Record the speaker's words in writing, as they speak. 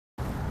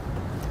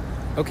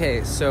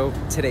Okay, so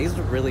today's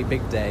a really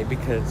big day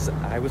because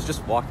I was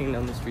just walking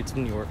down the streets of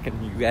New York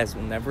and you guys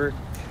will never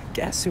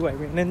guess who I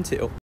ran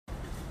into.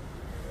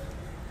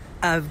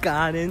 I've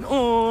got an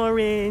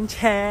orange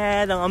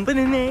hat on.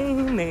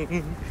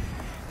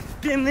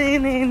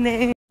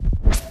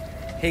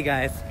 Hey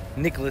guys,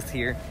 Nicholas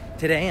here.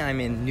 Today I'm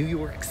in New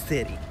York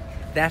City.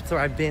 That's where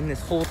I've been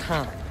this whole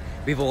time.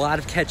 We have a lot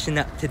of catching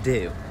up to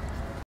do.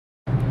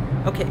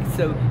 Okay,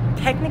 so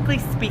technically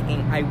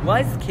speaking, I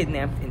was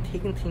kidnapped and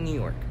taken to New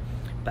York.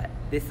 But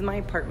this is my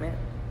apartment,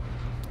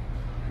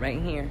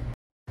 right here.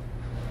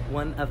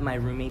 One of my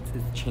roommates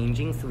is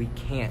changing, so we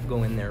can't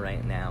go in there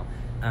right now.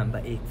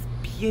 But it's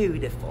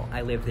beautiful.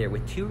 I live there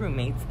with two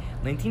roommates,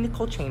 Lindsay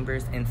Nicole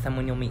Chambers, and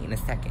someone you'll meet in a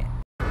second.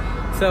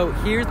 So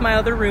here's my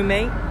other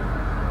roommate.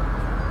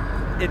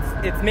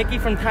 It's Mickey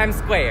from Times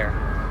Square.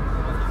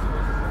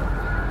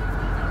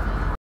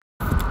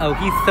 Oh,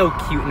 he's so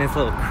cute in his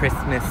little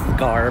Christmas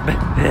garb.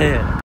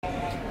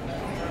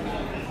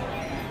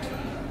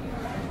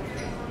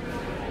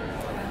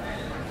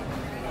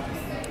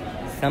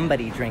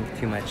 Somebody drank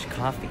too much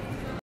coffee.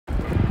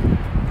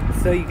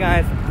 So you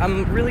guys,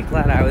 I'm really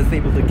glad I was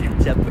able to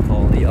catch up with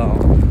all of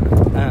y'all.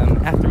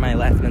 After my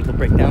last mental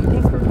breakdown,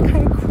 things were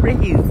kind of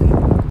crazy.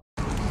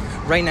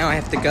 Right now I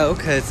have to go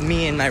because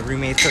me and my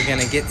roommates are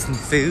gonna get some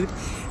food.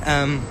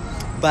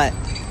 But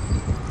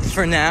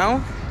for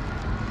now,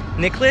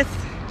 Nicholas,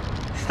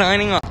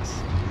 signing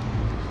off.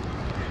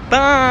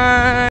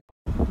 Bye!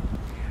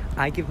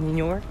 I give New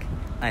York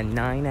a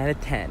 9 out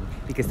of 10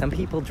 because some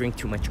people drink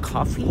too much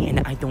coffee and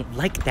I don't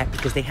like that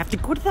because they have to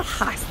go to the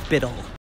hospital.